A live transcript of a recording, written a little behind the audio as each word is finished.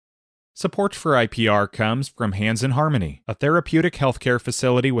Support for IPR comes from Hands in Harmony, a therapeutic healthcare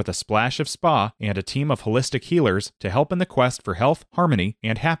facility with a splash of spa and a team of holistic healers to help in the quest for health, harmony,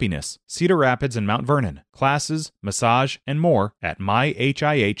 and happiness. Cedar Rapids and Mount Vernon. Classes, massage, and more at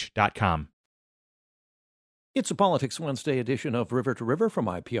myhih.com. It's a Politics Wednesday edition of River to River from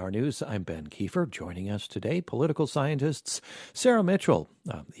IPR News. I'm Ben Kiefer. Joining us today, political scientists Sarah Mitchell,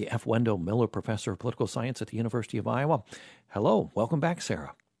 the F. Wendell Miller Professor of Political Science at the University of Iowa. Hello. Welcome back,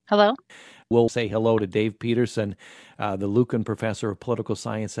 Sarah. Hello. We'll say hello to Dave Peterson, the Lucan Professor of Political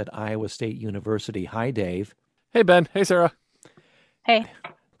Science at Iowa State University. Hi, Dave. Hey, Ben. Hey, Sarah. Hey.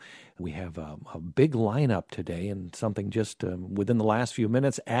 We have a big lineup today and something just within the last few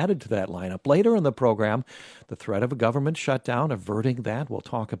minutes added to that lineup. Later in the program, the threat of a government shutdown, averting that. We'll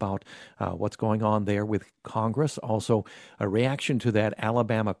talk about what's going on there with Congress. Also, a reaction to that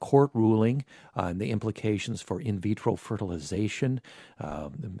Alabama court ruling and the implications for in vitro fertilization,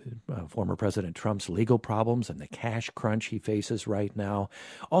 former President Trump's legal problems and the cash crunch he faces right now.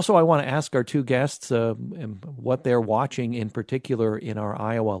 Also, I want to ask our two guests what they're watching in particular in our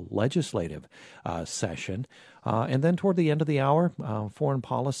Iowa legislative session. And then toward the end of the hour, foreign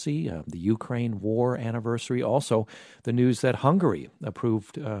policy, the Ukraine war anniversary, also the news that Hungary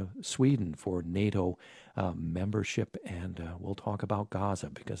approved Sweden for NATO membership, and we'll talk about Gaza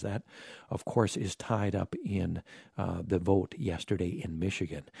because that, of course, is tied up in the vote yesterday in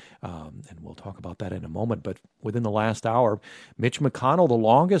Michigan. And we'll talk about that in a moment. But within the last hour, Mitch McConnell, the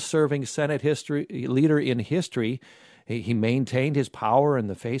longest-serving Senate leader in history, he maintained his power in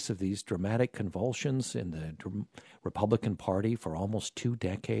the face of these dramatic convulsions in the Republican Party for almost 2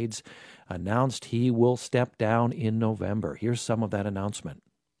 decades, announced he will step down in November. Here's some of that announcement.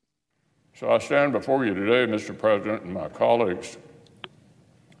 So I stand before you today, Mr. President, and my colleagues,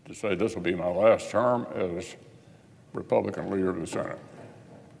 to say this will be my last term as Republican leader of the Senate.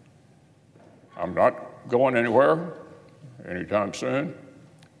 I'm not going anywhere anytime soon.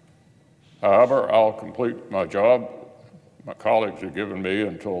 However, I'll complete my job my colleagues have given me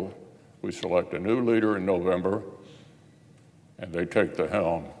until we select a new leader in November and they take the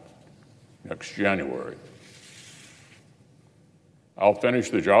helm next January. I'll finish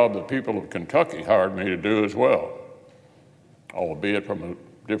the job the people of Kentucky hired me to do as well, albeit from a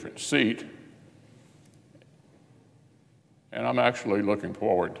different seat, and I'm actually looking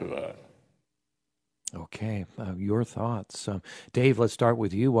forward to that. Okay, your thoughts. Dave, let's start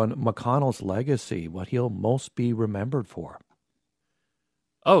with you on McConnell's legacy, what he'll most be remembered for.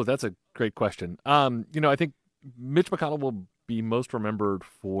 Oh, that's a great question. I think Mitch McConnell will be most remembered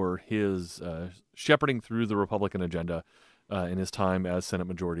for his shepherding through the Republican agenda in his time as Senate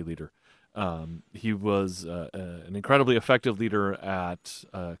Majority Leader. He was an incredibly effective leader at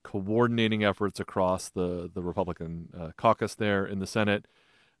coordinating efforts across the Republican caucus there in the Senate.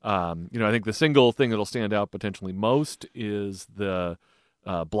 I think the single thing that'll stand out potentially most is the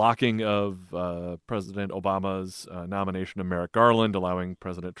blocking of President Obama's nomination of Merrick Garland, allowing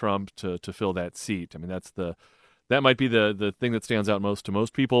President Trump to fill that seat. I mean, that might be the thing that stands out most to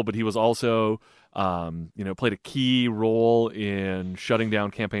most people. But he was also, played a key role in shutting down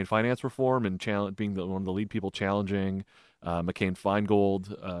campaign finance reform and being one of the lead people challenging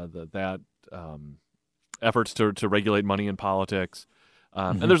McCain-Feingold efforts to regulate money in politics.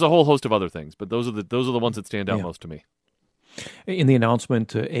 And there's a whole host of other things, but those are the ones that stand out most to me. In the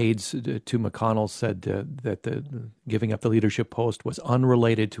announcement, aides to McConnell said that the giving up the leadership post was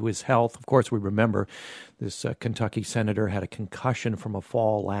unrelated to his health. Of course, we remember this Kentucky senator had a concussion from a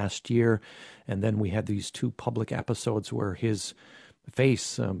fall last year, and then we had these 2 public episodes where his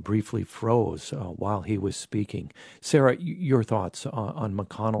face briefly froze while he was speaking. Sarah, your thoughts on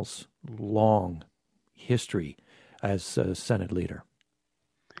McConnell's long history as Senate leader?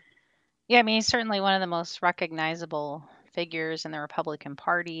 Yeah, I mean, he's certainly one of the most recognizable figures in the Republican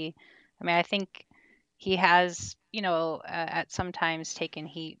Party. I mean, I think he has, at some times taken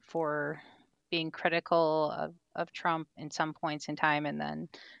heat for being critical of Trump in some points in time, and then,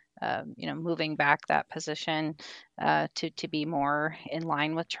 moving back that position to be more in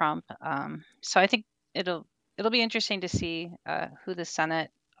line with Trump. So I think it'll be interesting to see who the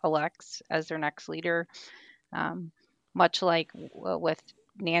Senate elects as their next leader. Much like with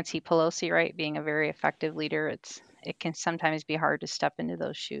Nancy Pelosi, right, being a very effective leader, it can sometimes be hard to step into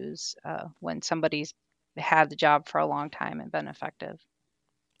those shoes when somebody's had the job for a long time and been effective.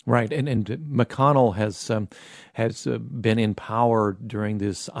 Right, and McConnell has been in power during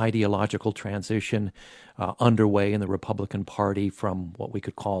this ideological transition underway in the Republican Party from what we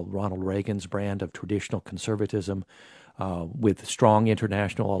could call Ronald Reagan's brand of traditional conservatism with strong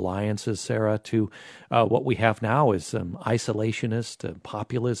international alliances, Sarah, to what we have now is isolationist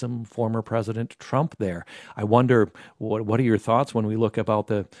populism, former President Trump there. I wonder, what are your thoughts when we look about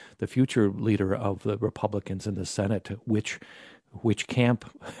the future leader of the Republicans in the Senate? Which camp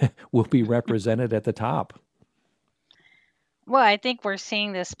will be represented at the top? Well, I think we're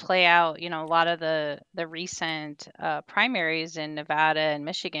seeing this play out. A lot of the recent primaries in Nevada and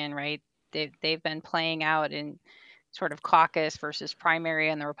Michigan, right? They've been playing out in sort of caucus versus primary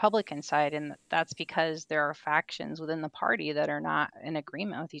on the Republican side, and that's because there are factions within the party that are not in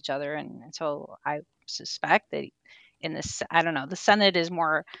agreement with each other. And so I suspect that in this, I don't know, the Senate is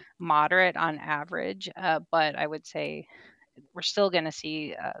more moderate on average, but I would say we're still going to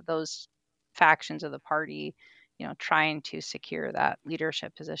see those factions of the party, trying to secure that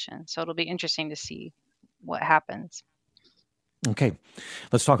leadership position. So it'll be interesting to see what happens. Okay,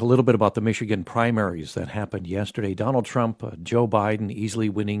 let's talk a little bit about the Michigan primaries that happened yesterday. Donald Trump, Joe Biden easily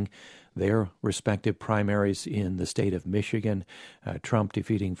winning their respective primaries in the state of Michigan. Trump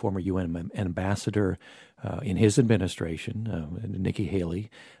defeating former UN ambassador in his administration, Nikki Haley,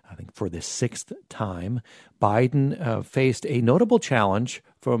 I think for the sixth time. Biden faced a notable challenge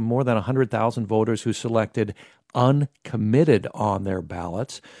from more than 100,000 voters who selected uncommitted on their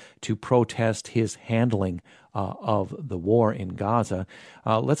ballots to protest his handling of the war in Gaza.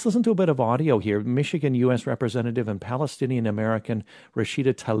 Let's listen to a bit of audio here. Michigan U.S. Representative and Palestinian-American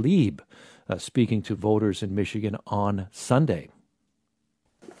Rashida Tlaib speaking to voters in Michigan on Sunday.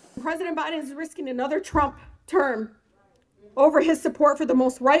 President Biden is risking another Trump term over his support for the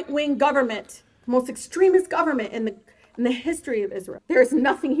most right-wing government, the most extremist government in the history of Israel. There is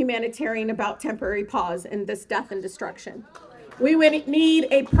nothing humanitarian about temporary pause in this death and destruction. We would need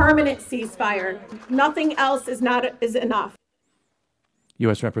a permanent ceasefire. Nothing else is enough.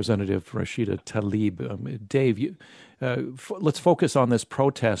 U.S. Representative Rashida Tlaib. Dave, let's focus on this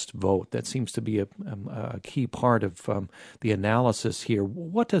protest vote. That seems to be a key part of the analysis here.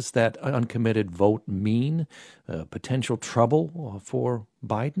 What does that uncommitted vote mean? Potential trouble for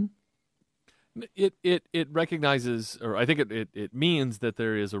Biden? It recognizes, or I think it means that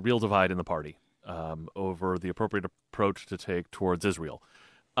there is a real divide in the party over the appropriate approach to take towards Israel.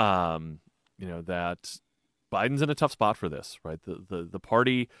 That Biden's in a tough spot for this, right? The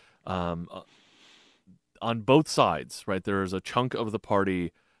party on both sides, right? There is a chunk of the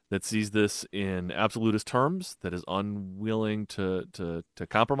party that sees this in absolutist terms, that is unwilling to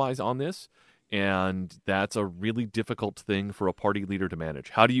compromise on this. And that's a really difficult thing for a party leader to manage.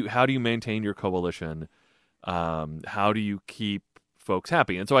 How do you maintain your coalition? How do you keep folks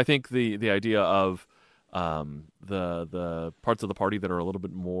happy? And so I think the idea of the parts of the party that are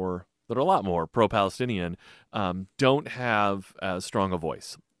a lot more pro-Palestinian don't have as strong a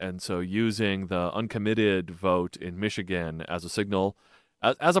voice. And so using the uncommitted vote in Michigan as a signal,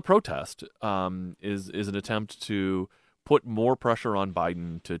 as a protest, is an attempt to put more pressure on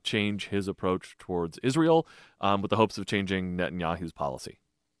Biden to change his approach towards Israel with the hopes of changing Netanyahu's policy.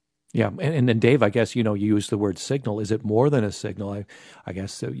 Yeah, and then Dave, I guess, you used the word signal. Is it more than a signal? I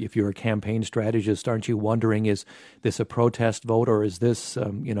guess if you're a campaign strategist, aren't you wondering, is this a protest vote, or is this,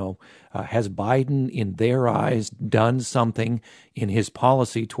 has Biden, in their eyes, done something in his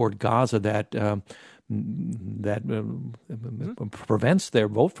policy toward Gaza that prevents their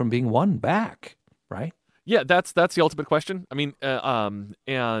vote from being won back, right? Yeah, that's the ultimate question. I mean, and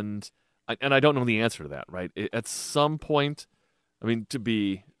I don't know the answer to that, right? At some point, I mean, to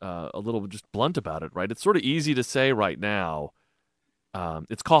be a little just blunt about it, right? It's sort of easy to say right now,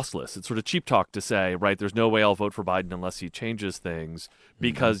 it's costless. It's sort of cheap talk to say, right, there's no way I'll vote for Biden unless he changes things,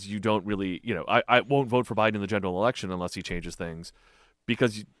 because you don't really, I won't vote for Biden in the general election unless he changes things,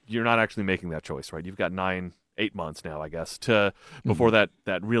 because you're not actually making that choice, right? You've got 8 months now, I guess, before that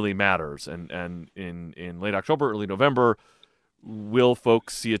really matters. And in late October, early November, will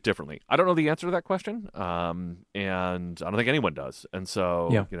folks see it differently? I don't know the answer to that question, and I don't think anyone does. And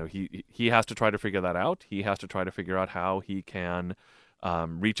so, he has to try to figure that out. He has to try to figure out how he can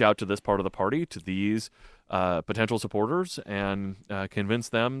reach out to this part of the party, to these potential supporters, and convince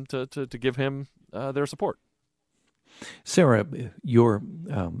them to give him their support. Sarah, your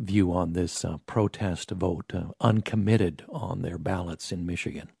view on this protest vote, uncommitted on their ballots in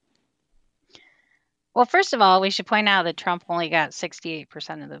Michigan? Well, first of all, we should point out that Trump only got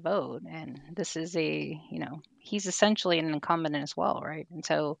 68% of the vote. And this is he's essentially an incumbent as well, right? And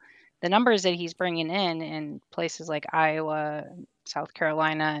so the numbers that he's bringing in places like Iowa, South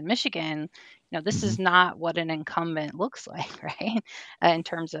Carolina, and Michigan, this is not what an incumbent looks like, right? In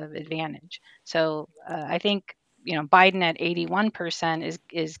terms of advantage. So I think Biden at 81%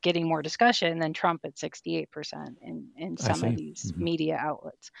 is getting more discussion than Trump at 68% in some of these media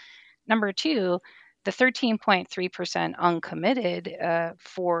outlets. Number two, the 13.3% uncommitted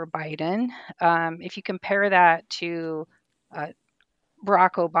for Biden. If you compare that to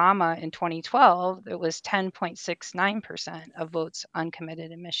Barack Obama in 2012, it was 10.69% of votes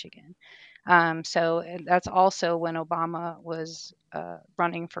uncommitted in Michigan. So that's also when Obama was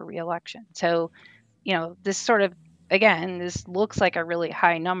running for reelection. So, this sort of, again, this looks like a really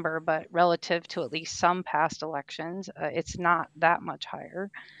high number, but relative to at least some past elections, it's not that much higher.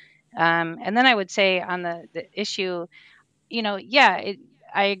 And then I would say on the issue,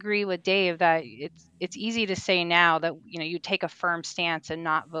 I agree with Dave that it's easy to say now that you take a firm stance and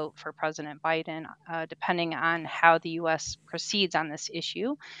not vote for President Biden, depending on how the U.S. proceeds on this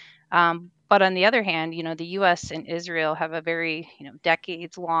issue. But on the other hand, the U.S. and Israel have a very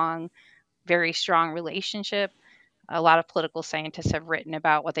decades-long, very strong relationship. A lot of political scientists have written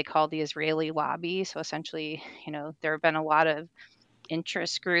about what they call the Israeli lobby. So essentially, there have been a lot of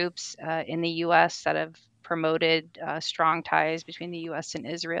interest groups in the U.S. that have promoted strong ties between the U.S. and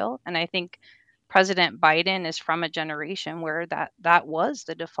Israel. And I think President Biden is from a generation where that was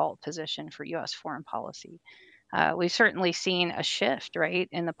the default position for U.S. foreign policy. We've certainly seen a shift, right,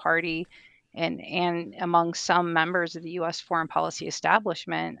 in the party and among some members of the U.S. foreign policy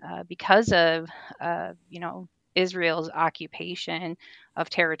establishment because of, Israel's occupation of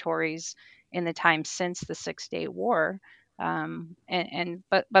territories in the time since the Six-Day War. But on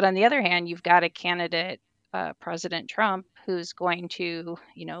the other hand, you've got a candidate, President Trump, who's going to,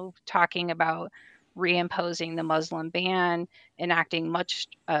 talking about reimposing the Muslim ban, enacting much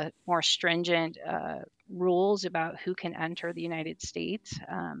more stringent rules about who can enter the United States.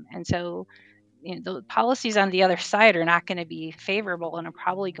 And so, the policies on the other side are not going to be favorable and are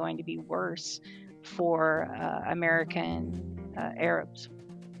probably going to be worse for American Arabs.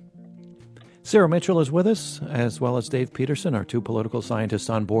 Sarah Mitchell is with us, as well as Dave Peterson, our two political scientists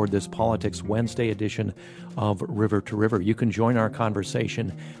on board this Politics Wednesday edition of River to River. You can join our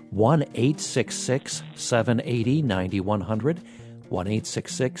conversation 1-866-780-9100,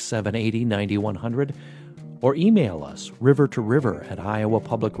 1-866-780-9100, or email us,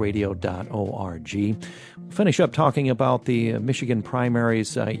 rivertoriver@iowapublicradio.org. We'll finish up talking about the Michigan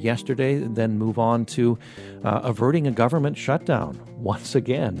primaries yesterday, then move on to averting a government shutdown once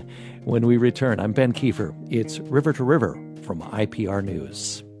again. When we return, I'm Ben Kiefer. It's River to River from IPR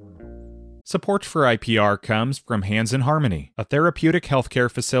News. Support for IPR comes from Hands in Harmony, a therapeutic healthcare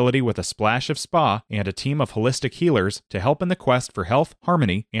facility with a splash of spa and a team of holistic healers to help in the quest for health,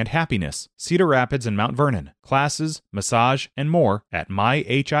 harmony, and happiness. Cedar Rapids and Mount Vernon. Classes, massage, and more at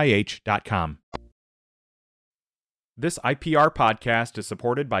myhih.com. This IPR podcast is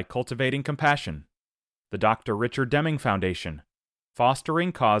supported by Cultivating Compassion, the Dr. Richard Deming Foundation,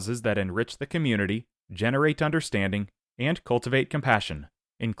 fostering causes that enrich the community, generate understanding, and cultivate compassion,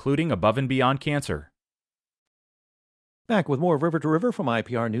 including above and beyond cancer. Back with more River to River from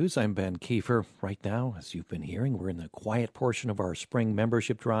IPR News. I'm Ben Kiefer. Right now, as you've been hearing, we're in the quiet portion of our spring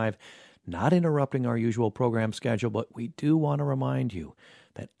membership drive, not interrupting our usual program schedule, but we do want to remind you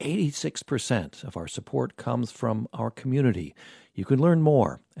that 86% of our support comes from our community. You can learn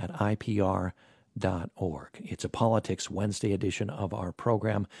more at IPR.org. It's a Politics Wednesday edition of our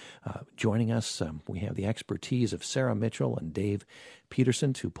program. Joining us, we have the expertise of Sarah Mitchell and Dave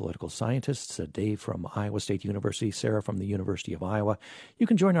Peterson, two political scientists. Dave from Iowa State University, Sarah from the University of Iowa. You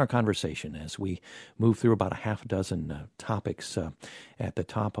can join our conversation as we move through about a half a dozen topics at the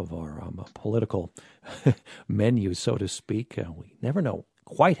top of our political menu, so to speak. We never know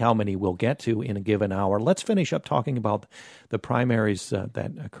quite how many we'll get to in a given hour. Let's finish up talking about the primaries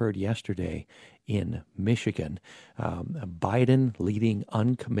that occurred yesterday in Michigan. Biden leading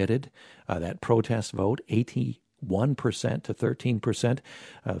uncommitted, that protest vote, 81% to 13%.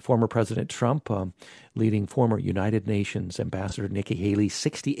 Former President Trump leading former United Nations Ambassador Nikki Haley,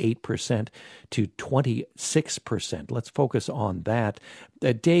 68% to 26%. Let's focus on that.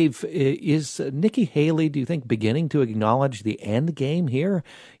 Dave, is Nikki Haley, do you think, beginning to acknowledge the end game here?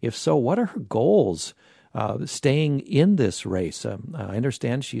 If so, what are her goals staying in this race? I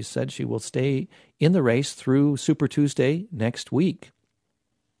understand she said she will stay in the race through Super Tuesday next week.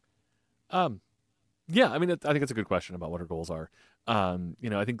 Yeah, I mean, I think it's a good question about what her goals are. I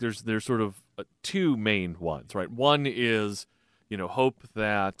think there's sort of two main ones, right? One is, hope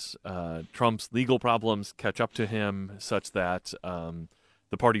that Trump's legal problems catch up to him such that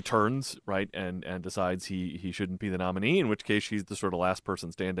the party turns, right, and decides he shouldn't be the nominee, in which case she's the sort of last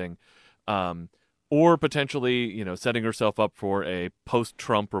person standing. Or potentially, setting herself up for a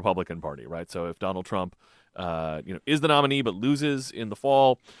post-Trump Republican Party, right? So if Donald Trump is the nominee but loses in the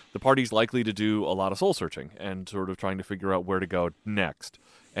fall, the party's likely to do a lot of soul searching and sort of trying to figure out where to go next.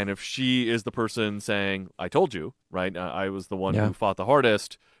 And if she is the person saying, I told you, right, I was the one who fought the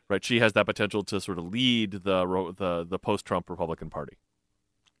hardest, right, she has that potential to sort of lead the post-Trump Republican Party.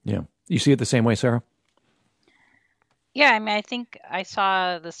 Yeah. You see it the same way, Sarah? Yeah, I mean, I think I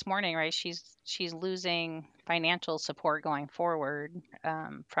saw this morning, right? She's losing financial support going forward.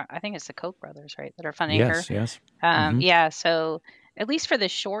 From, I think it's the Koch brothers, right, that are funding her. Yes. Yeah, so at least for the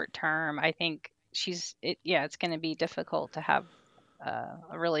short term, I think it's going to be difficult to have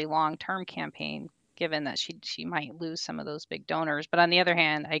a really long-term campaign, given that she might lose some of those big donors. But on the other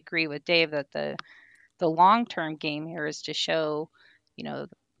hand, I agree with Dave that the long-term game here is to show,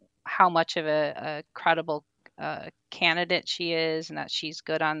 how much of a credible candidate she is, and that she's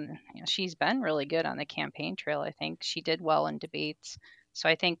good on, she's been really good on the campaign trail. I think she did well in debates. So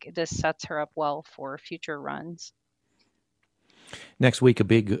I think this sets her up well for future runs. Next week, a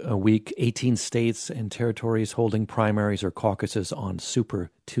big week, 18 states and territories holding primaries or caucuses on Super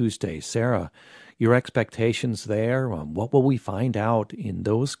Tuesday. Sarah, your expectations there, what will we find out in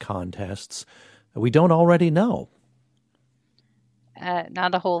those contests that we don't already know?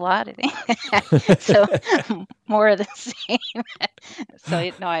 Not a whole lot, I think. So more of the same. So,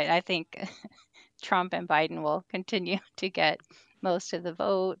 I think Trump and Biden will continue to get most of the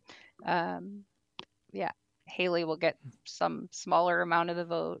vote. Haley will get some smaller amount of the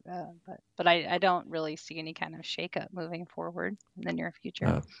vote, but I don't really see any kind of shakeup moving forward in the near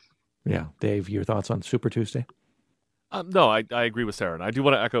future. Dave, your thoughts on Super Tuesday? No, I agree with Sarah, and I do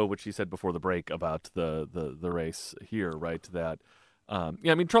want to echo what she said before the break about the race here, right? That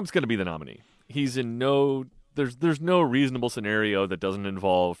Trump's going to be the nominee. He's in there's no reasonable scenario that doesn't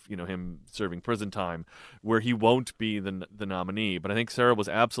involve him serving prison time where he won't be the nominee. But I think Sarah was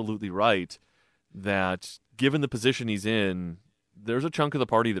absolutely right that given the position he's in, there's a chunk of the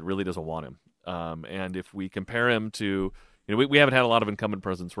party that really doesn't want him. And if we compare him to, we haven't had a lot of incumbent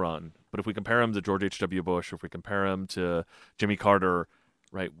presidents run, but if we compare him to George H.W. Bush, if we compare him to Jimmy Carter,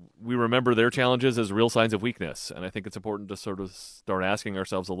 right, we remember their challenges as real signs of weakness. And I think it's important to sort of start asking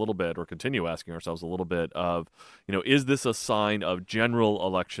ourselves a little bit, or continue asking ourselves a little bit of, is this a sign of general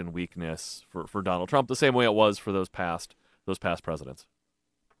election weakness for Donald Trump, the same way it was for those past presidents?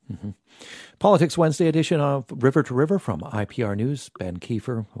 Mm-hmm. Politics Wednesday edition of River to River from IPR News. Ben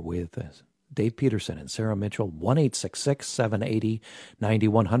Kiefer with Dave Peterson and Sarah Mitchell.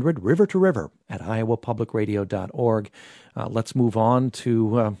 1-866-780-9100. River to River at iowapublicradio.org. Let's move on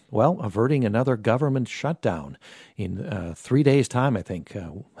to, averting another government shutdown in 3 days' time, I think.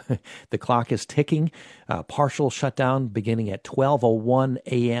 The clock is ticking. Partial shutdown beginning at 12:01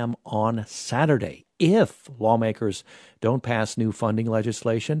 a.m. on Saturday. If lawmakers don't pass new funding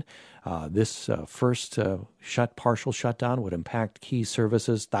legislation, this first partial shutdown would impact key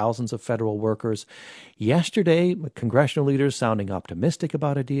services, thousands of federal workers. Yesterday, congressional leaders sounding optimistic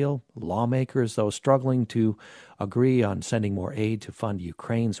about a deal. Lawmakers, though, struggling to agree on sending more aid to fund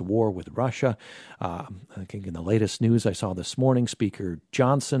Ukraine's war with Russia. I think in the latest news I saw this morning, Speaker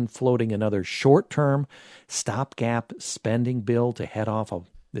Johnson floating another short-term stopgap spending bill to head off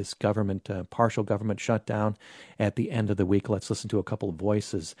this partial government shutdown at the end of the week. Let's listen to a couple of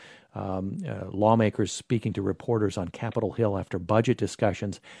voices. Lawmakers speaking to reporters on Capitol Hill after budget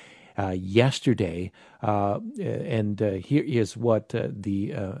discussions yesterday. And here is what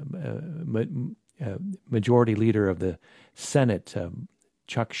the majority leader of the Senate,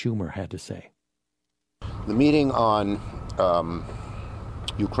 Chuck Schumer, had to say. The meeting on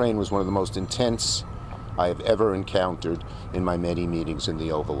Ukraine was one of the most intense I have ever encountered in my many meetings in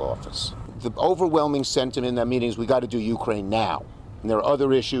the Oval Office. The overwhelming sentiment in that meeting is we got to do Ukraine now. And there are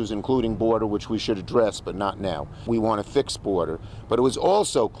other issues, including border, which we should address, but not now. We want a fixed border. But it was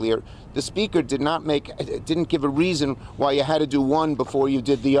also clear the Speaker didn't give a reason why you had to do one before you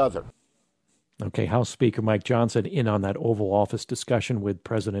did the other. Okay, House Speaker Mike Johnson in on that Oval Office discussion with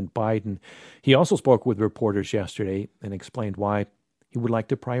President Biden. He also spoke with reporters yesterday and explained why he would like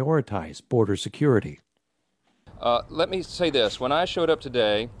to prioritize border security. Let me say this. When I showed up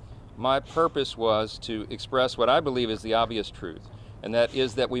today, my purpose was to express what I believe is the obvious truth, and that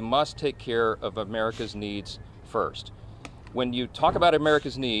is that we must take care of America's needs first. When you talk about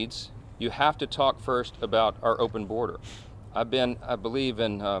America's needs, you have to talk first about our open border. I've been, I believe,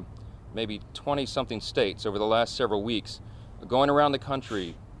 in maybe 20-something states over the last several weeks, going around the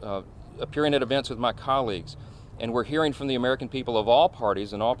country, appearing at events with my colleagues, and we're hearing from the American people of all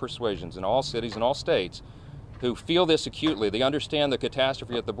parties and all persuasions in all cities and all states who feel this acutely. They understand the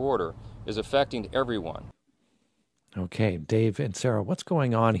catastrophe at the border is affecting everyone. Okay, Dave and Sarah, what's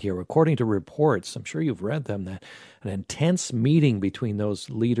going on here? According to reports, I'm sure you've read them, that an intense meeting between those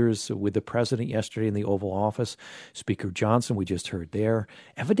leaders with the president yesterday in the Oval Office. Speaker Johnson, we just heard there.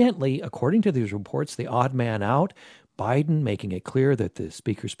 Evidently, according to these reports, the odd man out, Biden making it clear that the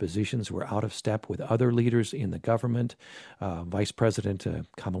speaker's positions were out of step with other leaders in the government, Vice President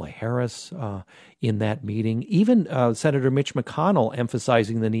Kamala Harris in that meeting, even Senator Mitch McConnell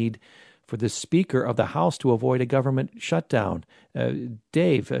emphasizing the need for the Speaker of the House to avoid a government shutdown.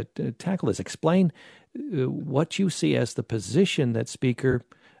 Dave, tackle this. Explain what you see as the position that Speaker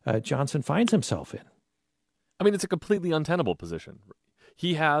Johnson finds himself in. I mean, it's a completely untenable position.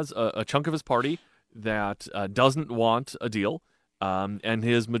 He has a chunk of his party that doesn't want a deal, and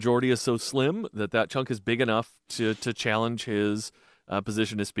his majority is so slim that chunk is big enough to challenge his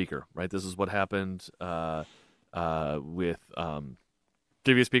position as Speaker. Right. This is what happened with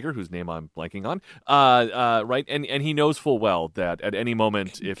previous Speaker, whose name I'm blanking on. Right, and he knows full well that at any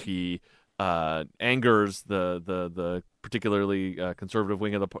moment, if he angers the particularly conservative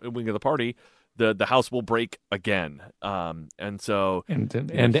wing of the party, the House will break again, and so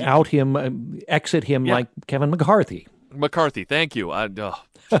exit him like Kevin McCarthy. McCarthy, thank you. I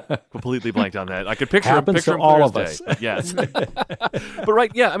completely blanked on that. I could picture Happens him to all of Thursday. us. Yes, but right,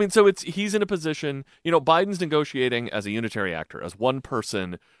 yeah. I mean, so he's in a position. Biden's negotiating as a unitary actor, as one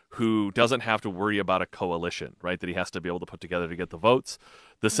person who doesn't have to worry about a coalition, right? That he has to be able to put together to get the votes.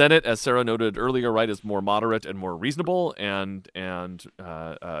 The Senate, as Sarah noted earlier, right, is more moderate and more reasonable, and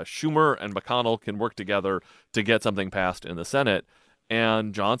Schumer and McConnell can work together to get something passed in the Senate.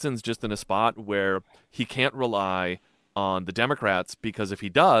 And Johnson's just in a spot where he can't rely on the Democrats, because if he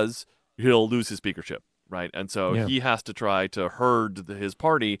does, he'll lose his speakership, right? And so he has to try to herd his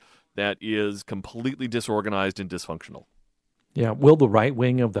party that is completely disorganized and dysfunctional. Yeah. Will the right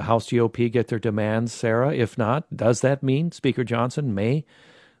wing of the House GOP get their demands, Sarah? If not, does that mean Speaker Johnson may,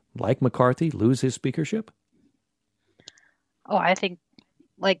 like McCarthy, lose his speakership? Oh, I think,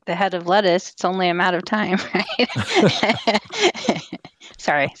 like the head of lettuce, it's only a matter of time, right?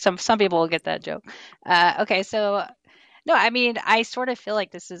 Sorry, some people will get that joke. Okay, so no, I mean, I sort of feel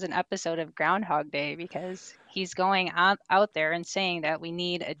like this is an episode of Groundhog Day, because he's going out there and saying that we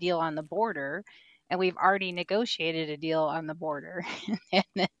need a deal on the border, and we've already negotiated a deal on the border. And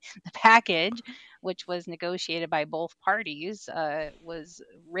the package, which was negotiated by both parties, was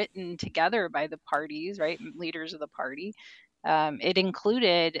written together by the parties, right, leaders of the party. It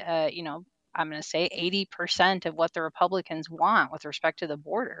included, I'm going to say 80% of what the Republicans want with respect to the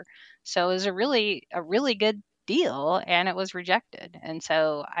border. So it was a really good deal, and it was rejected. And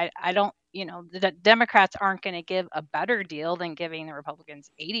so I don't, the Democrats aren't going to give a better deal than giving the Republicans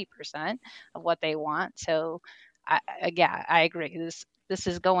 80% of what they want. So I agree. This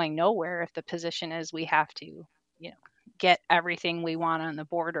is going nowhere if the position is we have to, get everything we want on the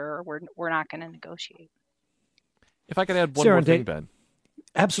border, or we're not going to negotiate. If I could add one Sarah, more thing, Ben.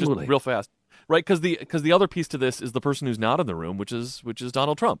 Absolutely. Just real fast. Right, because the other piece to this is the person who's not in the room, which is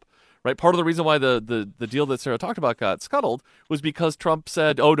Donald Trump. Right, part of the reason why the deal that Sarah talked about got scuttled was because Trump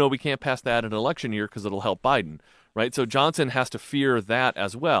said, "Oh no, we can't pass that in an election year because it'll help Biden." Right, so Johnson has to fear that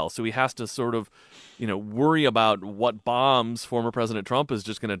as well. So he has to sort of, worry about what bombs former President Trump is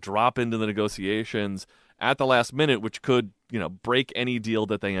just going to drop into the negotiations at the last minute, which could break any deal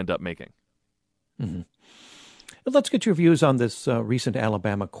that they end up making. Mm-hmm. Let's get your views on this recent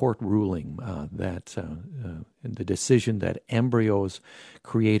Alabama court ruling that the decision that embryos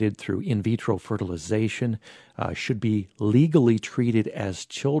created through in vitro fertilization should be legally treated as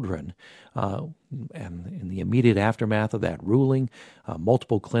children. And in the immediate aftermath of that ruling,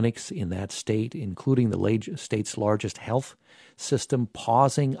 multiple clinics in that state, including the state's largest health system,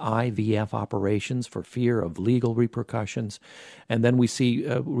 pausing IVF operations for fear of legal repercussions. And then we see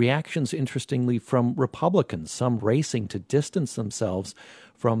reactions, interestingly, from Republicans, some racing to distance themselves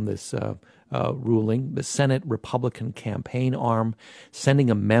from this ruling. The Senate Republican campaign arm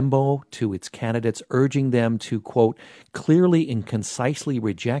sending a memo to its candidates urging them to, quote, clearly and concisely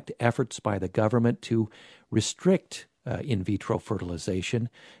reject efforts by the government to restrict in vitro fertilization.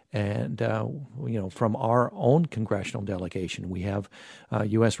 And, from our own congressional delegation, we have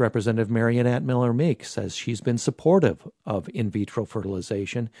U.S. Representative Mariannette Miller-Meek says she's been supportive of in vitro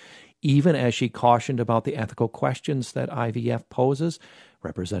fertilization, even as she cautioned about the ethical questions that IVF poses.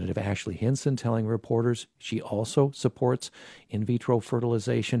 Representative Ashley Hinson telling reporters she also supports in vitro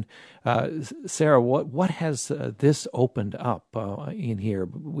fertilization. Sarah, what has this opened up in here?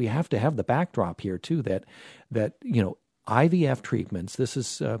 We have to have the backdrop here, too, that IVF treatments, this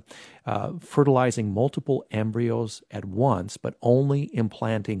is fertilizing multiple embryos at once, but only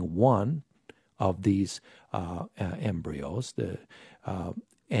implanting one of these embryos,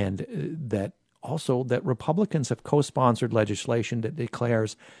 and that also that Republicans have co-sponsored legislation that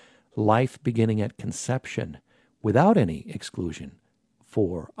declares life beginning at conception without any exclusion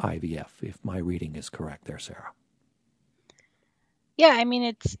for IVF, if my reading is correct there, Sarah. Yeah, I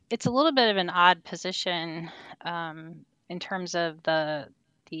mean it's a little bit of an odd position in terms of the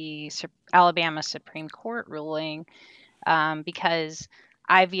Alabama Supreme Court ruling, because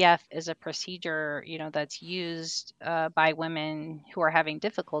IVF is a procedure, that's used by women who are having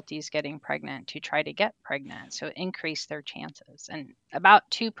difficulties getting pregnant to try to get pregnant, so increase their chances. And about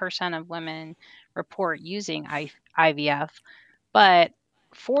 2% of women report using IVF, but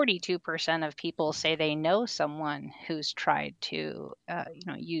 42% of people say they know someone who's tried to,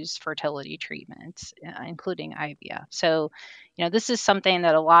 use fertility treatments, including IVF. So, this is something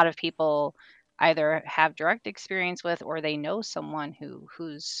that a lot of people either have direct experience with, or they know someone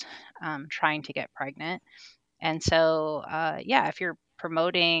who's trying to get pregnant. And so, if you're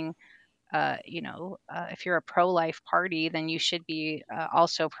promoting, if you're a pro-life party, then you should be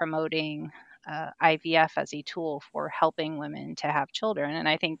also promoting IVF as a tool for helping women to have children. And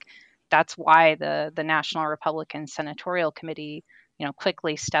I think that's why the National Republican Senatorial Committee,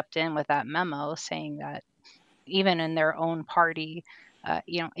 quickly stepped in with that memo saying that even in their own party,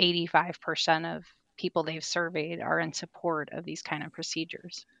 85% of people they've surveyed are in support of these kind of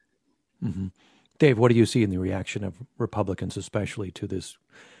procedures. Mm-hmm. Dave, what do you see in the reaction of Republicans, especially to this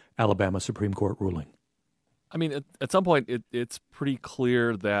Alabama Supreme Court ruling? I mean, at some point, it's pretty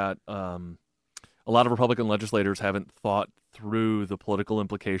clear that a lot of Republican legislators haven't thought through the political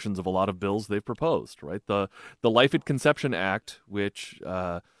implications of a lot of bills they've proposed, right? The Life at Conception Act, which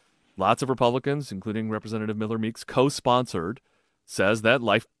lots of Republicans, including Representative Miller Meeks, co-sponsored, says that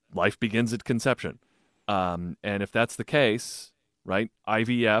life begins at conception. And if that's the case, right,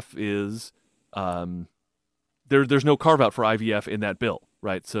 IVF is there's no carve-out for IVF in that bill,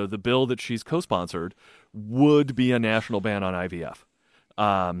 right? So the bill that she's co-sponsored would be a national ban on IVF.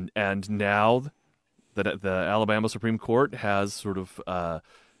 And now that the Alabama Supreme Court has sort of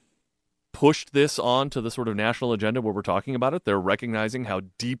pushed this on to the sort of national agenda where we're talking about it, they're recognizing how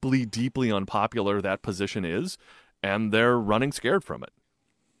deeply, deeply unpopular that position is, and they're running scared from it.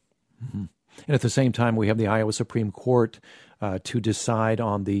 Mm-hmm. And at the same time, we have the Iowa Supreme Court to decide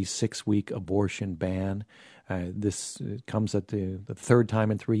on the 6-week abortion ban. This comes at the third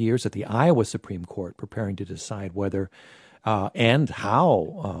time in 3 years that the Iowa Supreme Court preparing to decide whether and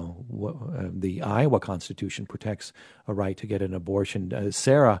how the Iowa Constitution protects a right to get an abortion.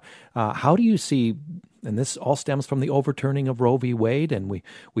 Sarah, how do you see, and this all stems from the overturning of Roe v. Wade, and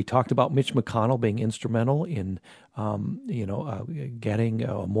we talked about Mitch McConnell being instrumental in, getting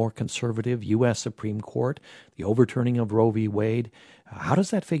a more conservative U.S. Supreme Court, the overturning of Roe v. Wade. How does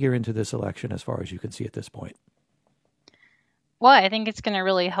that figure into this election as far as you can see at this point? Well, I think it's going to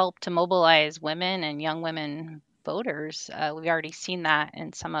really help to mobilize women and young women voters. We've already seen that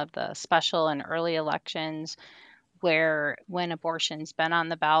in some of the special and early elections where when abortion's been on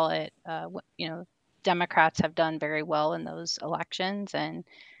the ballot, Democrats have done very well in those elections. And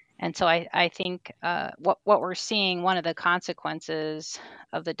so I think what we're seeing, one of the consequences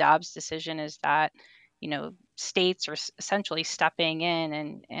of the Dobbs decision is that, states are essentially stepping in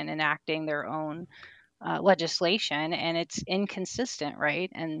and enacting their own legislation, and it's inconsistent,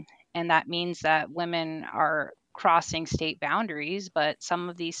 right? And that means that women are crossing state boundaries, but some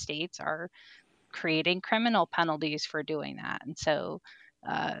of these states are creating criminal penalties for doing that. And so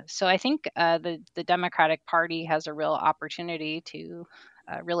I think the Democratic Party has a real opportunity to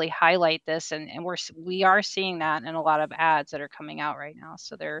really highlight this, and we are seeing that in a lot of ads that are coming out right now.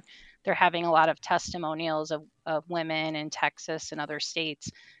 So they're having a lot of testimonials of women in Texas and other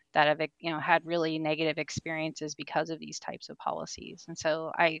states that have had really negative experiences because of these types of policies. And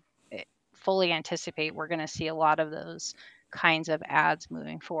so I fully anticipate we're going to see a lot of those kinds of ads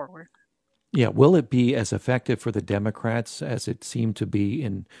moving forward. Yeah, will it be as effective for the Democrats as it seemed to be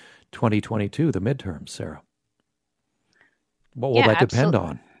in 2022, the midterms, Sarah? What will that depend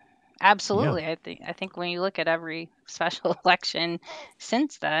on? Absolutely. Yeah. I think when you look at every special election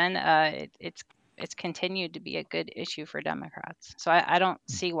since then, it's continued to be a good issue for Democrats. So I don't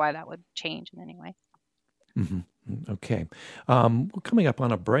see why that would change in any way. Mm-hmm. Okay. Coming up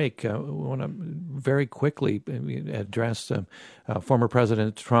on a break, we want to very quickly address former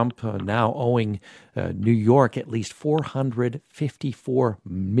President Trump now owing New York at least $454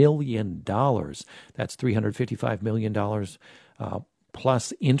 million. That's $355 million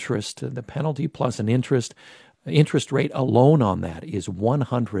plus interest, the penalty plus an interest interest rate alone on that is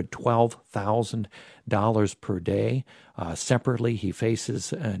 $112,000 per day. Separately, he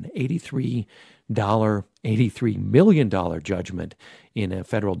faces an $83 million judgment in a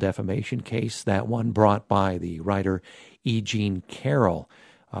federal defamation case, that one brought by the writer E. Jean Carroll.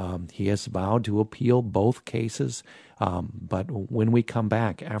 He has vowed to appeal both cases, but when we come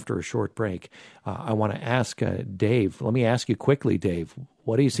back after a short break, I want to ask Dave, let me ask you quickly, Dave,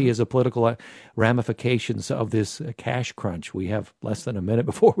 what do you see as the political ramifications of this cash crunch? We have less than a minute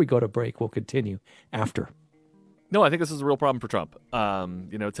before we go to break. We'll continue after. No, I think this is a real problem for Trump.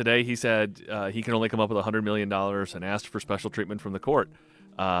 Today he said he can only come up with $100 million and asked for special treatment from the court.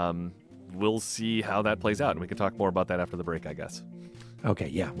 We'll see how that plays out, and we can talk more about that after the break, I guess. Okay,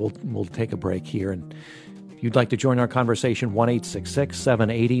 yeah, we'll take a break here. And if you'd like to join our conversation,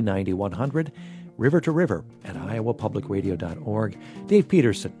 1-866-780-9100, River to River at iowapublicradio.org. Dave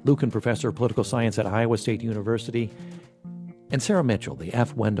Peterson, Lucan Professor of Political Science at Iowa State University, and Sarah Mitchell, the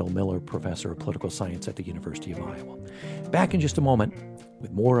F. Wendell Miller Professor of Political Science at the University of Iowa. Back in just a moment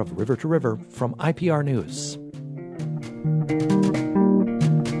with more of River to River from IPR News.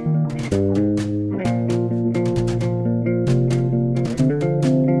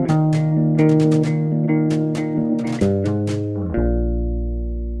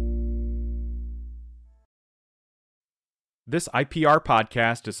 This IPR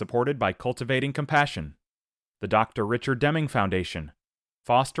podcast is supported by Cultivating Compassion, the Dr. Richard Deming Foundation,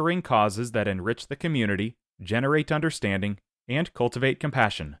 fostering causes that enrich the community, generate understanding, and cultivate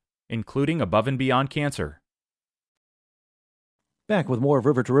compassion, including above and beyond cancer. Back with more of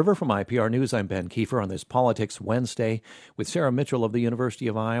River to River from IPR News. I'm Ben Kiefer on this Politics Wednesday with Sarah Mitchell of the University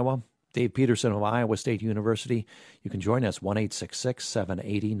of Iowa, Dave Peterson of Iowa State University. You can join us,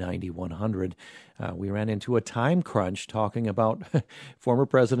 1-866-780-9100. We ran into a time crunch talking about former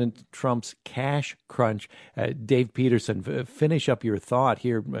President Trump's cash crunch. Dave Peterson, finish up your thought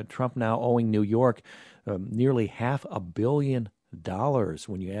here. Trump now owing New York nearly $500 million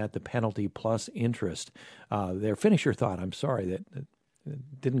when you add the penalty plus interest. Finish your thought. I'm sorry that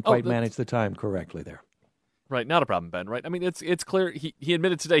didn't quite manage the time correctly there. Right, not a problem, Ben, right? I mean, it's clear he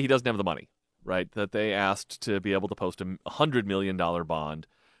admitted today he doesn't have the money, right? That they asked to be able to post a $100 million bond,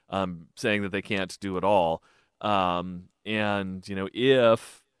 saying that they can't do it all. And,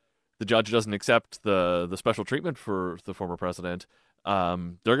 if the judge doesn't accept the special treatment for the former president,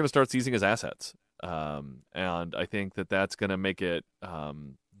 they're going to start seizing his assets. And I think that's going to make it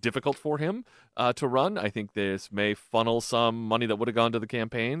difficult for him to run. I think this may funnel some money that would have gone to the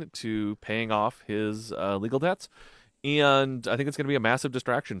campaign to paying off his legal debts. And I think it's going to be a massive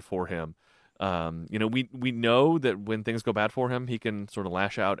distraction for him. We know that when things go bad for him, he can sort of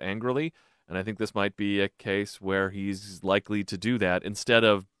lash out angrily. And I think this might be a case where he's likely to do that instead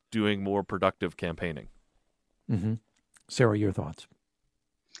of doing more productive campaigning. Mm-hmm. Sarah, your thoughts?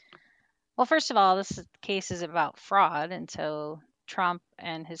 Well, first of all, this case is about fraud. And so Trump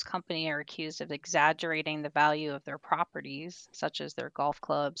and his company are accused of exaggerating the value of their properties, such as their golf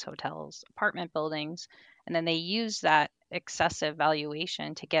clubs, hotels, apartment buildings. And then they use that excessive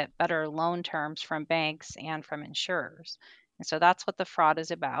valuation to get better loan terms from banks and from insurers. And so that's what the fraud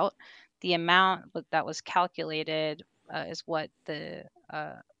is about. The amount that was calculated is what the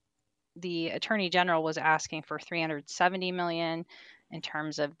Attorney General was asking for $370 million in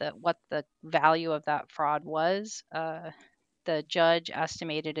terms of what the value of that fraud was. The judge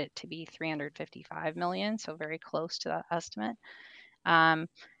estimated it to be $355 million, so very close to that estimate. And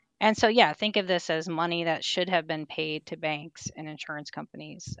so, think of this as money that should have been paid to banks and insurance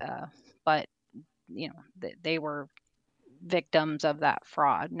companies, but they were victims of that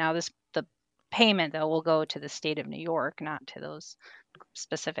fraud. Now, the payment though will go to the state of New York, not to those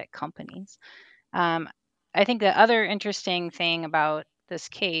specific companies. I think the other interesting thing about this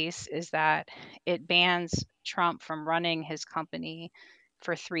case is that it bans Trump from running his company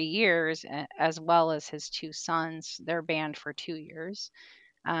for 3 years, as well as his two sons. They're banned for 2 years.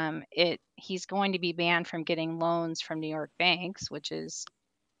 He's going to be banned from getting loans from New York banks, which is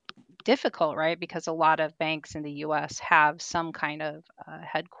difficult, right? Because a lot of banks in the U.S. have some kind of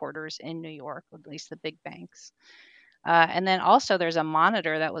headquarters in New York, at least the big banks. And then also there's a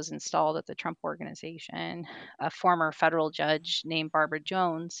monitor that was installed at the Trump Organization, a former federal judge named Barbara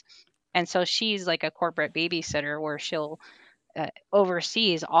Jones. And so she's like a corporate babysitter where she'll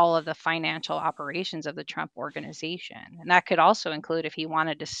oversees all of the financial operations of the Trump Organization. And that could also include if he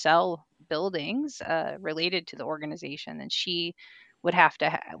wanted to sell buildings related to the organization, then she would have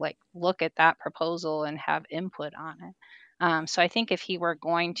to look at that proposal and have input on it. So I think if he were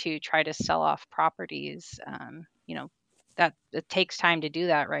going to try to sell off properties, that it takes time to do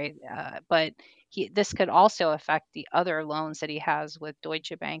that, right? But this could also affect the other loans that he has with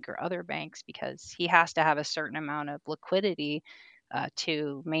Deutsche Bank or other banks, because he has to have a certain amount of liquidity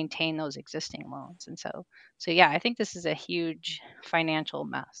to maintain those existing loans. And so yeah, I think this is a huge financial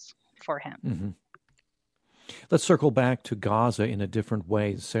mess for him. Mm-hmm. Let's circle back to Gaza in a different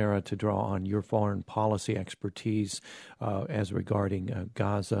way, Sarah, to draw on your foreign policy expertise as regarding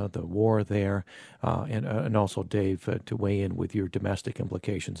Gaza, the war there, and also, Dave, to weigh in with your domestic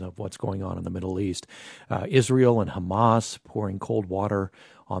implications of what's going on in the Middle East. Israel and Hamas pouring cold water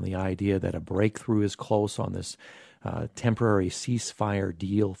on the idea that a breakthrough is close on this temporary ceasefire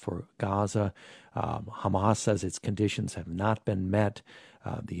deal for Gaza. Hamas says its conditions have not been met.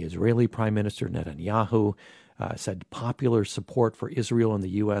 The Israeli Prime Minister Netanyahu said popular support for Israel in the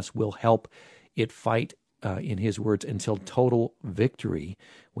U.S. will help it fight, in his words, until total victory.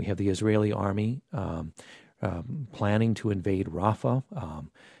 We have the Israeli army planning to invade Rafah,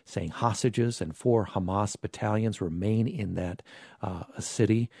 saying hostages and 4 Hamas battalions remain in that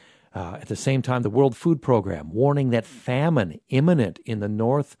city. At the same time, the World Food Program warning that famine imminent in the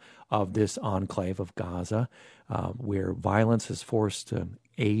north of this enclave of Gaza, where violence has forced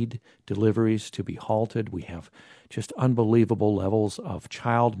aid deliveries to be halted. We have just unbelievable levels of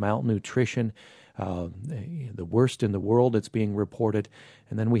child malnutrition, the worst in the world, it's being reported.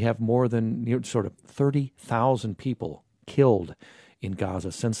 And then we have more than sort of 30,000 people killed in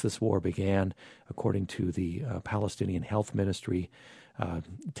Gaza since this war began, according to the Palestinian Health Ministry.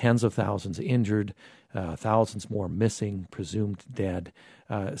 Tens of thousands injured, thousands more missing, presumed dead.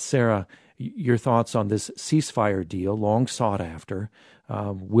 Sarah, your thoughts on this ceasefire deal, long sought after.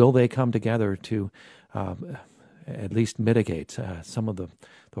 Will they come together to at least mitigate some of the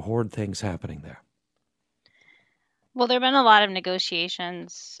horrid things happening there? Well, there have been a lot of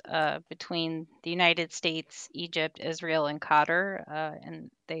negotiations between the United States, Egypt, Israel, and Qatar, and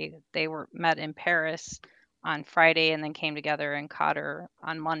they were met in Paris on Friday and then came together in Qatar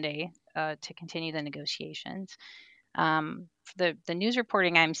on Monday to continue the negotiations. The news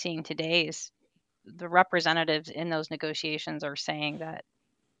reporting I'm seeing today is the representatives in those negotiations are saying that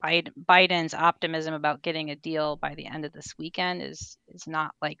Biden's optimism about getting a deal by the end of this weekend is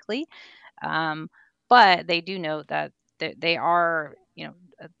not likely. But they do note that they are,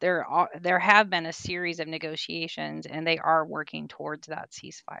 there have been a series of negotiations and they are working towards that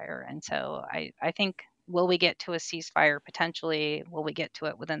ceasefire. And so I think, will we get to a ceasefire? Potentially. Will we get to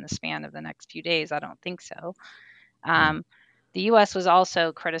it within the span of the next few days? I don't think so. The U.S. was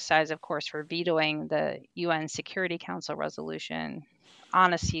also criticized, of course, for vetoing the UN Security Council resolution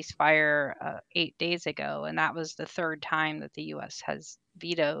on a ceasefire 8 days ago. And that was the third time that the U.S. has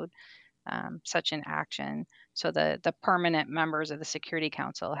vetoed such an action. So the permanent members of the Security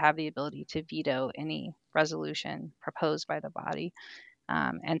Council have the ability to veto any resolution proposed by the body.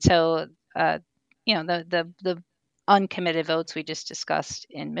 And so, the uncommitted votes we just discussed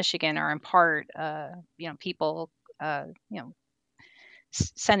in Michigan are in part, people,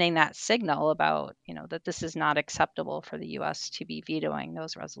 sending that signal about, that this is not acceptable for the U.S. to be vetoing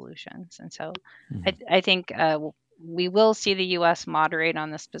those resolutions. And so I think we will see the U.S. moderate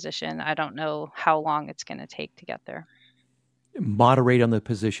on this position. I don't know how long it's going to take to get there. Moderate on the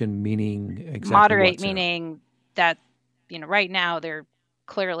position, meaning exactly moderate, what, Sarah? Meaning that, right now they're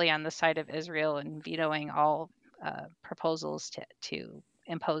clearly on the side of Israel and vetoing all proposals to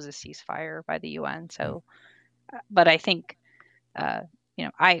impose a ceasefire by the UN. So, but I think,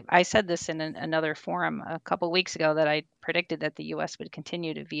 I said this in another forum a couple of weeks ago that I predicted that the U.S. would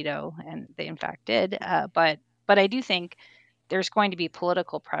continue to veto, and they in fact did. But I do think there's going to be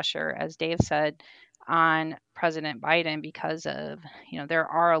political pressure, as Dave said, on President Biden because of, there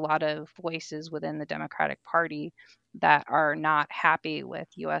are a lot of voices within the Democratic Party that are not happy with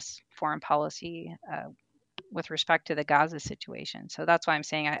U.S. foreign policy with respect to the Gaza situation. So that's why I'm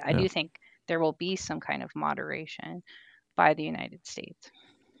saying I do think there will be some kind of moderation by the United States.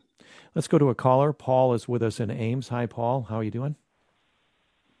 Let's go to a caller. Paul is with us in Ames. Hi, Paul. How are you doing?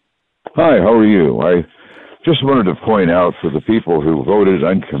 Hi, how are you? I just wanted to point out for the people who voted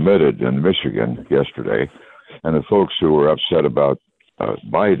uncommitted in Michigan yesterday and the folks who were upset about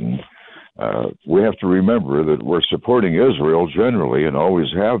Biden, we have to remember that we're supporting Israel generally and always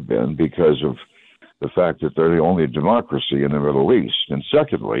have been because of the fact that they're the only democracy in the Middle East. And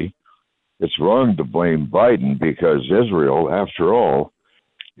secondly, it's wrong to blame Biden because Israel, after all,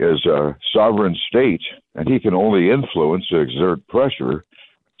 is a sovereign state, and he can only influence and exert pressure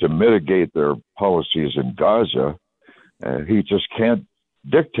to mitigate their policies in Gaza. He just can't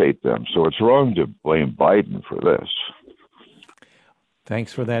dictate them. So it's wrong to blame Biden for this.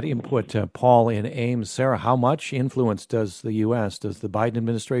 Thanks for that input, Paul in Ames. Sarah, how much influence does the U.S., does the Biden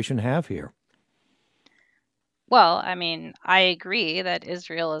administration have here? Well, I mean, I agree that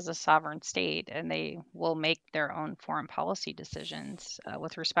Israel is a sovereign state and they will make their own foreign policy decisions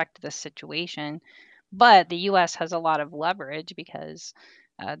with respect to this situation. But the U.S. has a lot of leverage because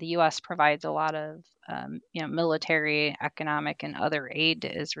the U.S. provides a lot of military, economic, and other aid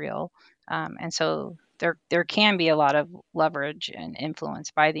to Israel, and so there can be a lot of leverage and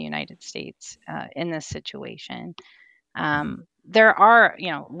influence by the United States in this situation. There are,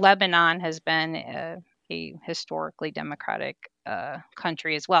 Lebanon has been a historically democratic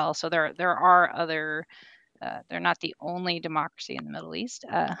country as well. So there are other. They're not the only democracy in the Middle East,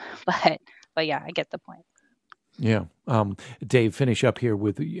 but yeah, I get the point. Yeah. Dave, finish up here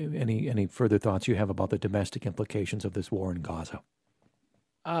with any further thoughts you have about the domestic implications of this war in Gaza.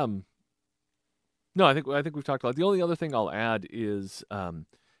 No, I think we've talked about it. The only other thing I'll add is,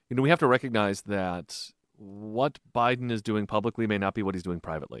 we have to recognize that what Biden is doing publicly may not be what he's doing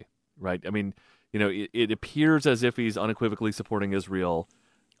privately, right? I mean, it appears as if he's unequivocally supporting Israel,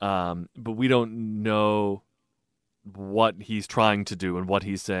 but we don't know what he's trying to do and what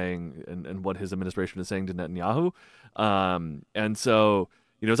he's saying and what his administration is saying to Netanyahu. And so,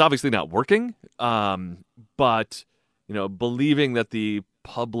 it's obviously not working, but, believing that the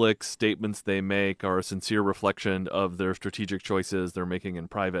public statements they make are a sincere reflection of their strategic choices they're making in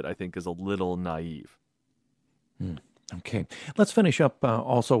private, I think is a little naive. Okay. Let's finish up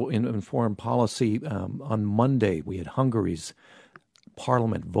also in foreign policy. On Monday, we had Hungary's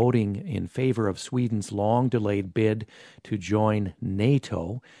Parliament voting in favor of Sweden's long-delayed bid to join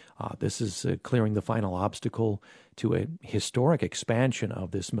NATO. This is clearing the final obstacle to a historic expansion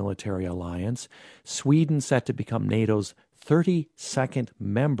of this military alliance. Sweden set to become NATO's 32nd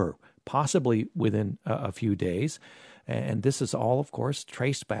member, possibly within a few days. And this is all, of course,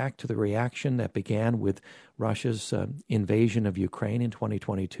 traced back to the reaction that began with Russia's invasion of Ukraine in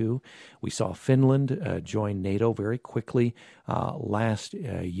 2022. We saw Finland join NATO very quickly last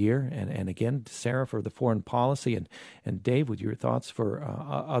year. And again, Sarah, for the foreign policy, and Dave, with your thoughts for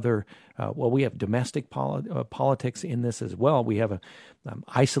other, we have domestic politics in this as well. We have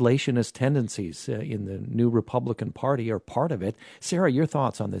isolationist tendencies in the new Republican Party are part of it. Sarah, your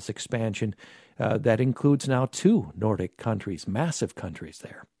thoughts on this expansion that includes now 2 Nordic countries, massive countries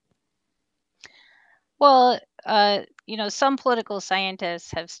there. Well, some political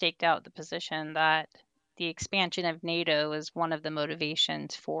scientists have staked out the position that the expansion of NATO is one of the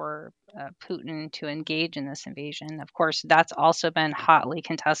motivations for Putin to engage in this invasion. Of course, that's also been hotly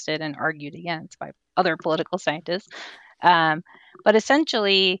contested and argued against by other political scientists. But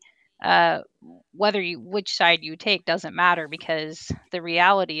essentially, which side you take doesn't matter, because the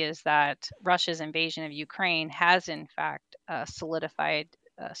reality is that Russia's invasion of Ukraine has in fact solidified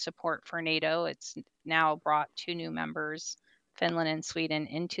support for NATO. It's now brought 2 new members, Finland and Sweden,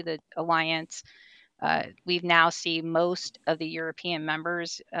 into the alliance. We've now see most of the European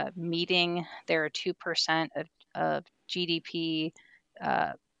members meeting their 2% of GDP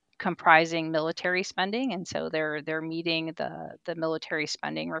comprising military spending, and so they're meeting the military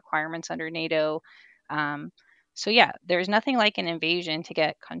spending requirements under NATO. So yeah, there's nothing like an invasion to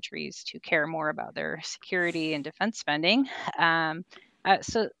get countries to care more about their security and defense spending.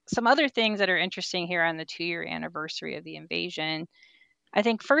 So some other things that are interesting here on the 2-year anniversary of the invasion, I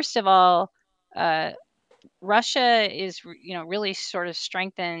think first of all, Russia is, really sort of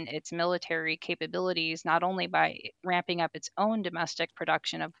strengthened its military capabilities, not only by ramping up its own domestic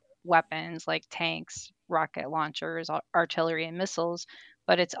production of weapons like tanks, rocket launchers, artillery, and missiles,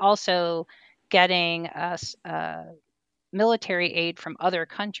 but it's also getting us military aid from other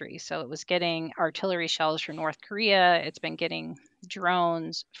countries. So it was getting artillery shells from North Korea. It's been getting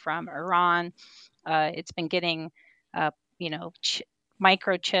drones from Iran. It's been getting,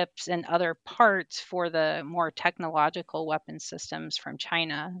 microchips and other parts for the more technological weapon systems from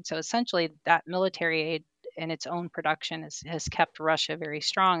China. So essentially, that military aid in its own production has kept Russia very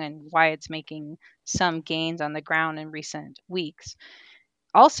strong, and why it's making some gains on the ground in recent weeks.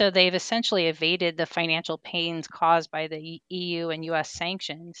 Also, they've essentially evaded the financial pains caused by the EU and US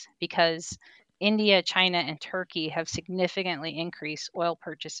sanctions, because India, China, and Turkey have significantly increased oil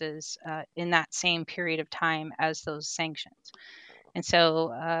purchases in that same period of time as those sanctions. And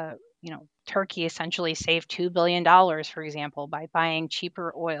so, Turkey essentially saved $2 billion, for example, by buying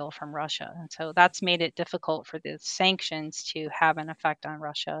cheaper oil from Russia. And so that's made it difficult for the sanctions to have an effect on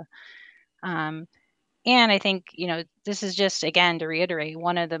Russia. And I think, this is just, again, to reiterate,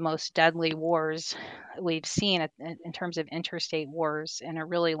 one of the most deadly wars we've seen in terms of interstate wars in a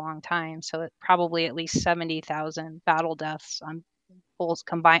really long time. So probably at least 70,000 battle deaths on both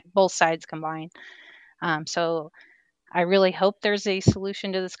sides combined. So I really hope there's a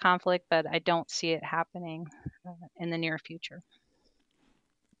solution to this conflict, but I don't see it happening in the near future.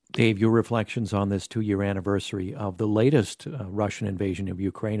 Dave, your reflections on this 2-year anniversary of the latest Russian invasion of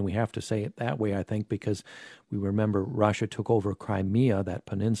Ukraine. We have to say it that way, I think, because we remember Russia took over Crimea, that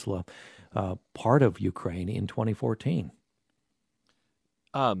peninsula, part of Ukraine, in 2014.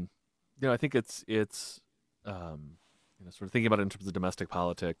 I think it's sort of thinking about it in terms of domestic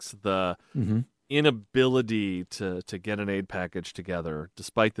politics, the inability to get an aid package together,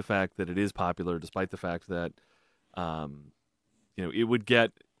 despite the fact that it is popular, despite the fact that it would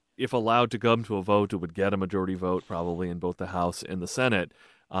get, if allowed to come to a vote, it would get a majority vote probably in both the House and the Senate.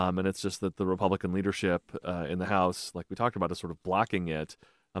 And it's just that the Republican leadership in the House, like we talked about, is sort of blocking it.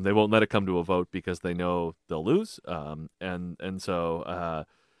 They won't let it come to a vote because they know they'll lose. And so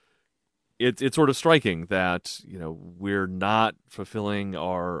it's sort of striking that we're not fulfilling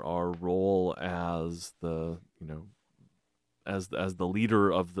our role as the as the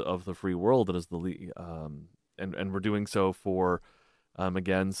leader of the free world, and as the and we're doing so for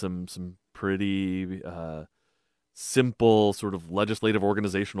again some pretty simple sort of legislative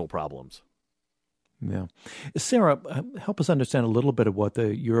organizational problems. Yeah. Sarah, help us understand a little bit of what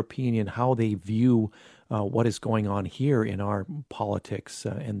the European Union, how they view what is going on here in our politics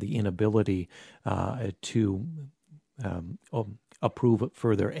and the inability to approve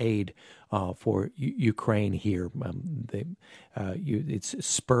further aid for Ukraine here. It's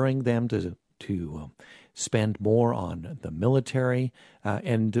spurring them to spend more on the military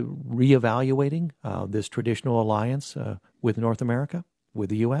and reevaluating this traditional alliance with North America, with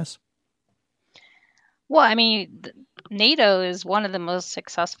the U.S.? Well, I mean, NATO is one of the most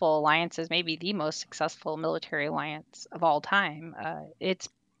successful alliances, maybe the most successful military alliance of all time. Its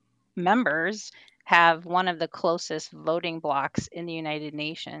members have one of the closest voting blocs in the United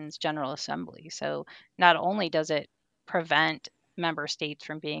Nations General Assembly. So not only does it prevent member states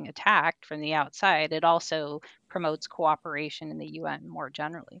from being attacked from the outside, it also promotes cooperation in the UN more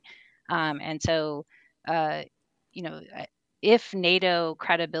generally. And so, if NATO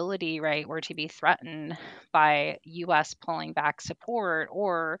credibility, right, were to be threatened by U.S. pulling back support,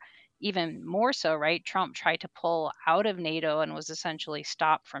 or even more so, right, Trump tried to pull out of NATO and was essentially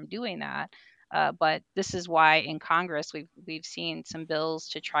stopped from doing that. But this is why in Congress we've seen some bills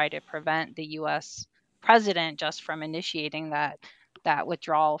to try to prevent the U.S. president just from initiating that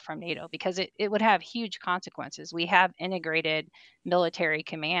withdrawal from NATO, because it would have huge consequences. We have integrated military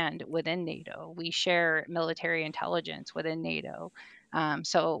command within NATO. We share military intelligence within NATO.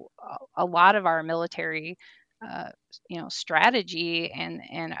 So a lot of our military strategy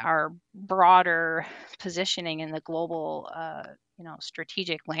and our broader positioning in the global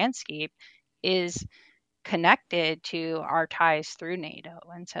strategic landscape is connected to our ties through NATO.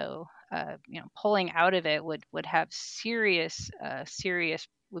 And so pulling out of it would have serious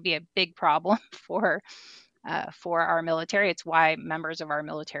would be a big problem for our military. It's why members of our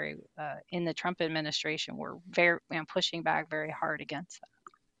military in the Trump administration were very pushing back very hard against that.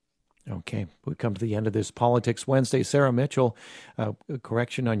 Okay, we come to the end of this Politics Wednesday. Sarah Mitchell,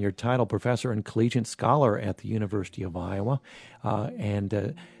 correction on your title, professor and collegiate scholar at the University of Iowa,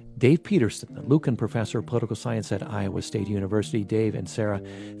 and Dave Peterson, the Lucan Professor of Political Science at Iowa State University. Dave and Sarah,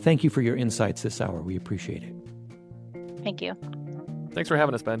 thank you for your insights this hour. We appreciate it. Thank you. Thanks for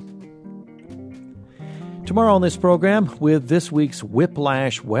having us, Ben. Tomorrow on this program, with this week's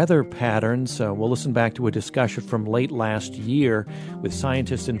whiplash weather patterns, we'll listen back to a discussion from late last year with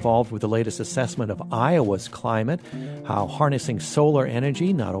scientists involved with the latest assessment of Iowa's climate, how harnessing solar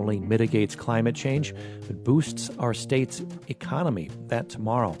energy not only mitigates climate change, but boosts our state's economy. That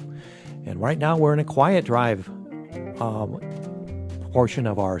tomorrow. And right now, we're in a quiet drive portion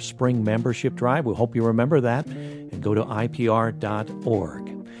of our spring membership drive. We hope you remember that and go to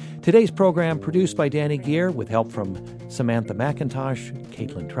IPR.org. Today's program produced by Danny Gear with help from Samantha McIntosh,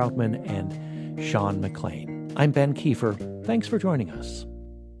 Caitlin Troutman, and Sean McLean. I'm Ben Kiefer. Thanks for joining us.